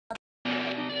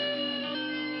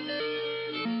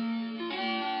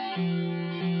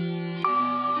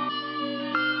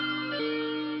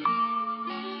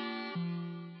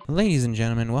Ladies and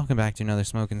gentlemen, welcome back to another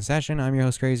Smokin' session. I'm your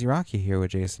host, CrazyRocky, here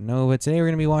with JasonNova. Today we're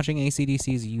going to be watching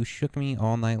ACDC's You Shook Me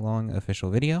All Night Long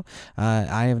official video.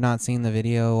 I have not seen the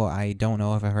video. I don't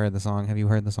know if I heard the song. Have you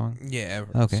heard the song? Yeah.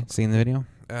 Okay, seen the video?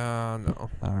 No.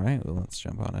 Alright, well, let's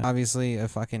jump on it. Obviously, a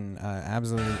fucking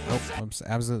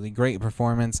absolutely great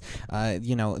performance.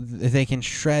 You know, they can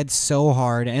shred so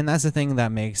hard, and that's the thing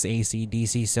that makes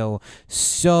ACDC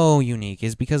so unique,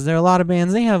 is because there are a lot of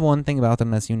bands, they have one thing about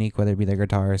them that's unique, whether it be their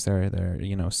guitarist or their,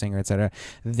 you know, singer, etc.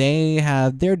 They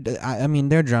have their, I mean,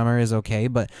 their drummer is okay,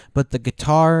 but the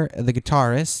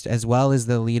guitarist, as well as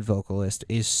the lead vocalist,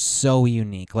 is so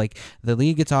unique. Like, the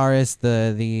lead guitarist,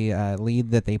 the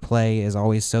lead that they play is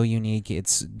always so unique.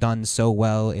 It's done so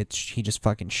well. He just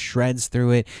fucking shreds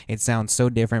through it. It sounds so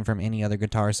different from any other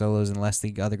guitar solos, unless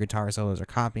the other guitar solos are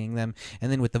copying them.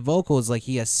 And then with the vocals, like,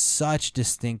 he has such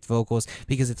distinct vocals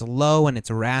because it's low and it's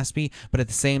raspy, but at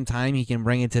the same time he can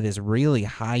bring it to this really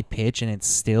high pitch and it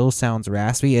still sounds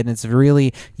raspy, and it's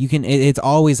really, it's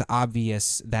always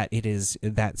obvious that it is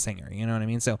that singer, you know what I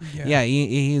mean? So yeah,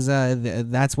 he's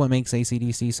that's what makes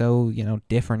ACDC so, you know,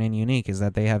 different and unique, is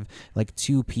that they have like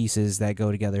two pieces that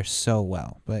go together so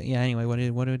well. But yeah, anyway, what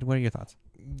are your thoughts?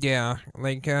 Yeah,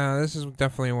 like this is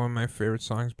definitely one of my favorite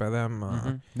songs by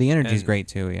them. The energy's great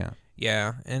too.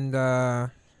 Yeah, and I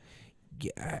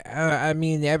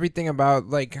mean, everything about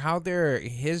like how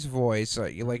his voice,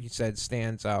 like you said,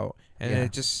 stands out, and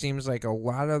it just seems like a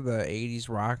lot of the '80s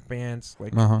rock bands,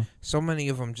 like so many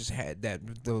of them just had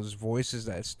those voices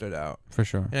that stood out for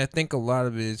sure. And I think a lot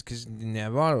of it is because they didn't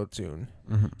have auto-tune,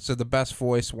 so the best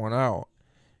voice won out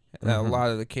in a lot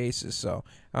of the cases. So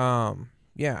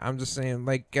yeah, I'm just saying,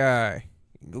 like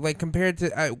compared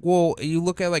to well, you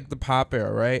look at like the pop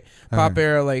era, right? Pop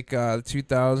era, like the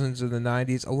 2000s or the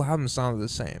 90s, a lot of them sounded the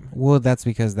same. Well, that's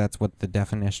because that's what the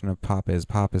definition of pop is.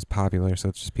 Pop is popular, so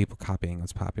it's just people copying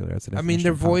what's popular. It's I mean,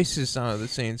 their voices sounded the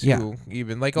same too. Yeah.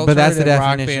 Even like but that's the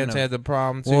rock definition bands had the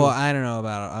problem too. Well, I don't know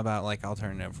about like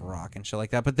alternative rock and shit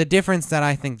like that. But the difference that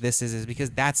I think this is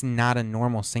because that's not a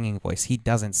normal singing voice. He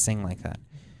doesn't sing like that.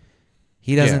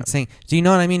 He doesn't sing. Do you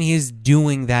know what I mean? He's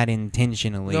doing that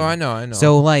intentionally. No, I know.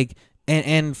 So like,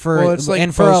 and for it's like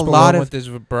and for a lot of with this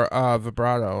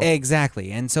vibrato.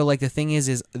 Exactly. And so like the thing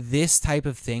is this type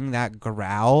of thing, that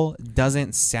growl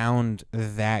doesn't sound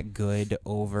that good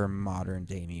over modern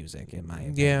day music, in my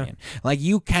opinion. Yeah. Like,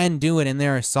 you can do it, and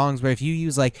there are songs where if you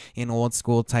use like an old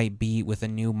school type beat with a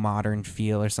new modern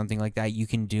feel or something like that, you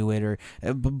can do it. Or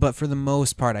but for the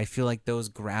most part, I feel like those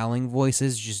growling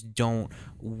voices just don't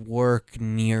work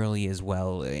nearly as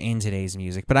well in today's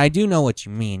music. But I do know what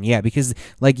you mean. Yeah, because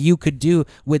like you could do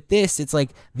with this, it's like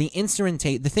the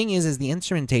thing is the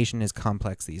instrumentation is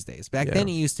complex these days. Back then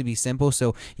it used to be simple,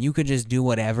 so you could just do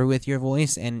whatever with your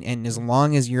voice, and as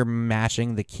long as you're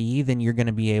matching the key, then you're going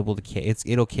to be able to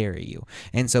it'll carry you.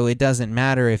 And so it doesn't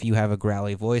matter if you have a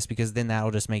growly voice, because then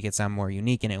that'll just make it sound more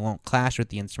unique, and it won't clash with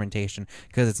the instrumentation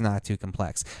because it's not too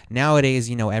complex. Nowadays,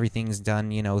 you know, everything's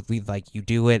done, you know, like you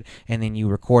do it and then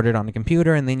you record it on the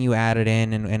computer and then you add it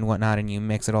in and whatnot, and you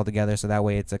mix it all together, so that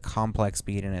way it's a complex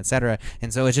beat and etc.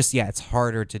 And so it's just, it's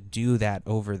harder to do that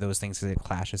over those things because it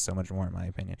clashes so much more, in my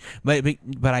opinion.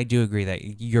 But I do agree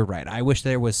that you're right. I wish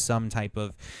there was some type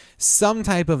of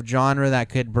genre that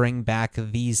could bring back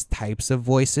these types of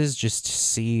voices, just to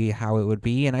see how it would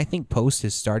be. And I think Post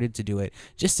has started to do it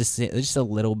just a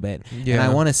little bit. Yeah. And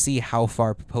I want to see how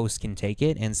far Post can take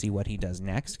it and see what he does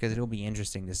next, because it'll be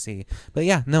interesting to see. But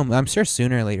yeah, no, I'm sure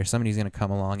sooner or later somebody's going to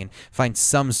come along and find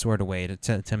some sort of way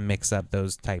to mix up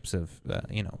those types of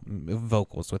you know,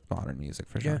 vocals with modern music,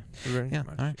 for sure. Yeah.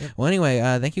 All right. Well, anyway,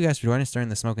 thank you guys for joining us during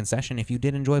the Smokin' session. If you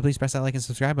did enjoy, please press that like and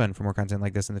subscribe button for more content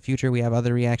like this in the future. We have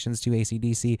other reactions to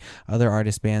ACDC, other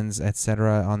artist bands,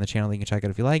 etc. on the channel that you can check out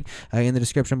if you like. In the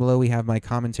description below, we have my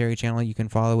commentary channel you can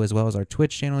follow, as well as our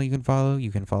Twitch channel you can follow.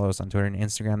 You can follow us on Twitter and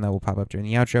Instagram. That will pop up during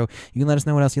the outro. You can let us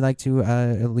know what else you'd like to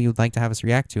have us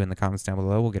react to in the comments down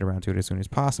below. We'll get around to it as soon as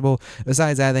possible.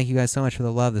 Besides that, thank you guys so much for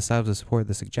the love, the subs, the support,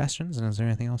 the suggestions. And is there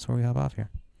anything else before we hop off here?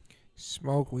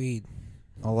 Smoke weed.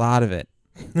 A lot of it.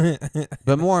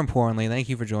 But more importantly, thank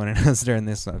you for joining us during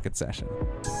this Smokin' session.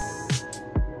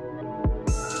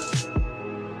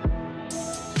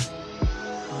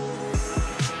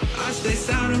 I spaced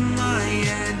out of my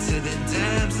head to the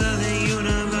depths of the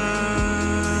universe.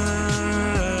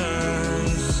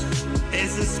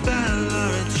 It's a spell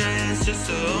or a chance just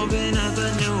to open up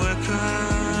a